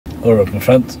Alright, my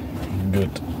friends,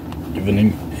 good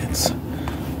evening. It's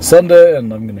Sunday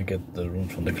and I'm gonna get the rune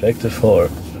from the collective for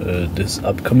this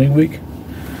upcoming week.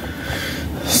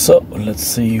 So let's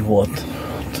see what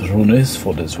the rune is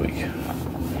for this week.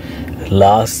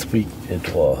 Last week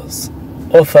it was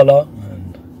Othala,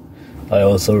 and I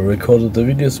also recorded the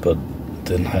videos but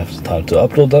didn't have the time to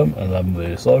upload them, and I'm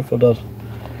very sorry for that.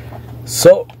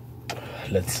 So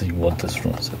let's see what this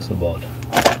rune is about.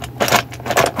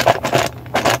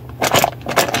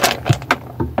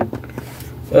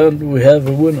 And we have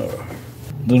a winner.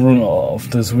 The rune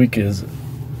of this week is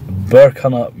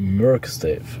Berkana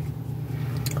Murkstave.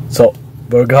 So,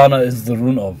 Berkana is the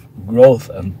rune of growth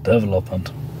and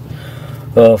development.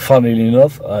 Funnily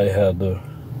enough, I had a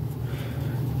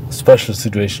special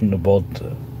situation about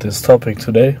this topic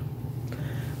today.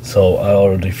 So, I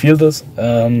already feel this.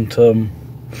 And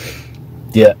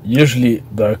yeah, usually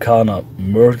Berkana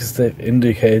Murkstave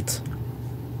indicates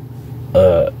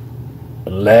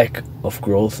lack of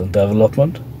growth and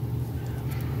development,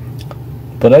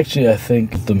 but actually I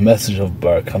think the message of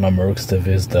Berkana Murkstave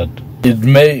is that it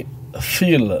may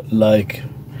feel like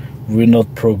we're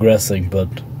not progressing, but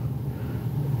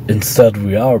instead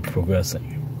we are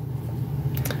progressing,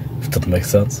 if that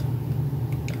makes sense,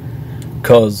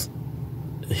 because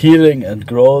healing and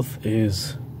growth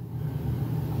is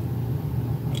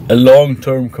a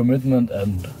long-term commitment,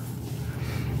 and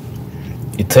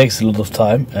it takes a lot of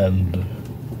time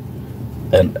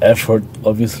and effort,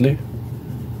 obviously.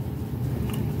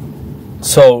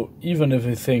 So even if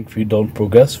we think we don't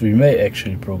progress, we may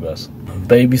actually progress.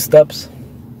 Baby steps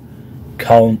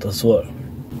count as well.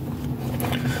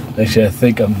 Actually, I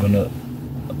think I'm gonna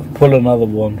pull another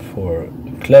one for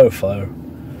clarifier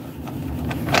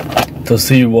to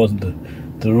see what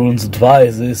the rune's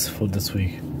advice is for this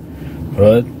week,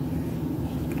 right?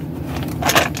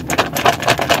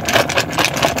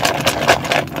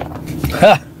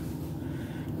 Ha!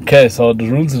 Okay, so the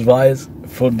rune's advice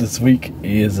for this week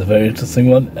is a very interesting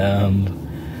one, and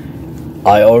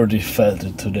I already felt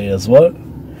it today as well.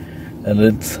 And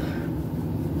it's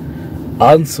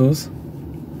Ansus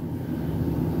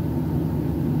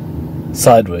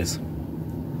sideways.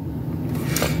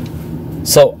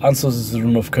 So Ansus is the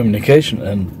rune of communication,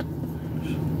 and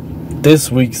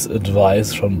this week's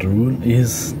advice from the rune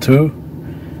is to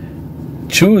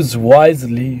choose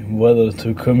wisely whether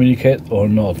to communicate or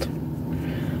not.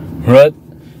 Right?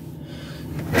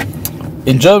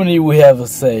 In Germany we have a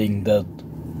saying that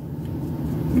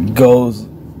goes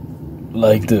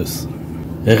like this: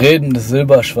 Reden ist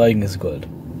Silber, Schweigen ist Gold.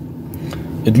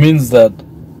 It means that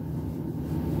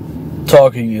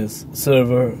talking is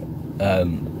silver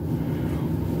and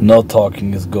not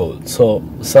talking is gold. So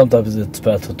sometimes it's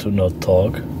better to not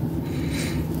talk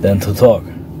than to talk.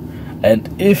 And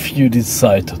if you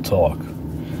decide to talk,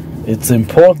 it's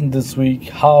important this week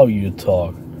how you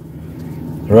talk.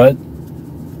 Right?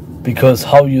 Because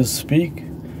how you speak,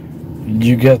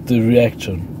 you get the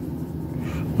reaction.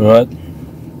 Right?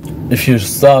 If you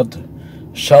start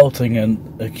shouting and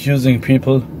accusing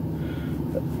people,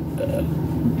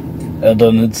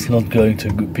 then it's not going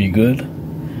to be good.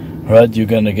 Right? You're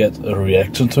gonna get a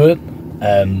reaction to it.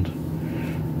 And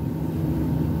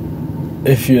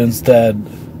if you instead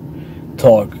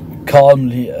talk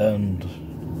calmly and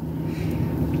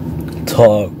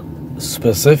talk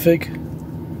specific,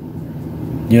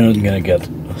 you're not gonna get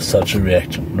such a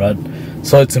reaction, right?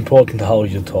 So it's important how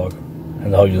you talk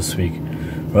and how you speak,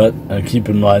 right? And keep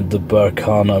in mind the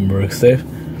Berkana Murkstave.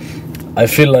 I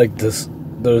feel like there's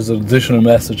an additional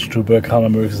message to Berkana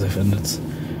Murkstave, and it's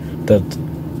that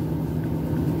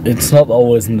it's not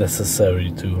always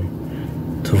necessary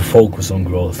to focus on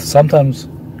growth. Sometimes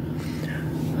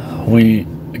we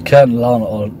can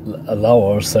allow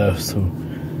ourselves to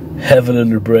have a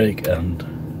little break and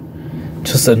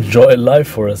just enjoy life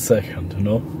for a second, you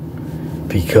know,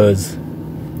 because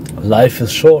life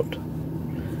is short,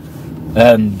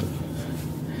 and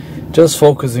just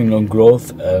focusing on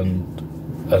growth and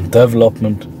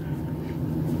development.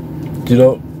 You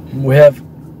know, we have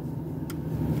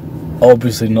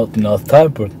obviously not enough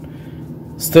time, but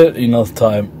still enough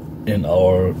time in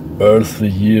our earthly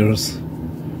years,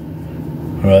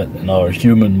 right, in our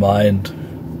human mind,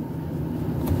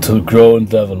 to grow and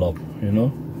develop, you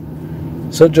know.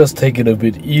 So just take it a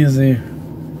bit easy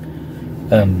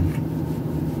and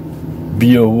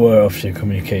be aware of your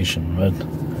communication, right?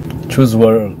 Choose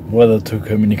whether to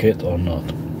communicate or not.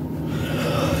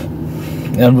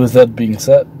 And with that being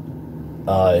said,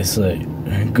 I say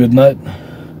good night,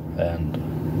 and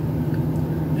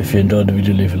if you enjoyed the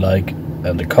video, leave a like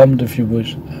and a comment if you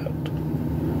wish, and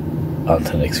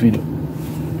until next video.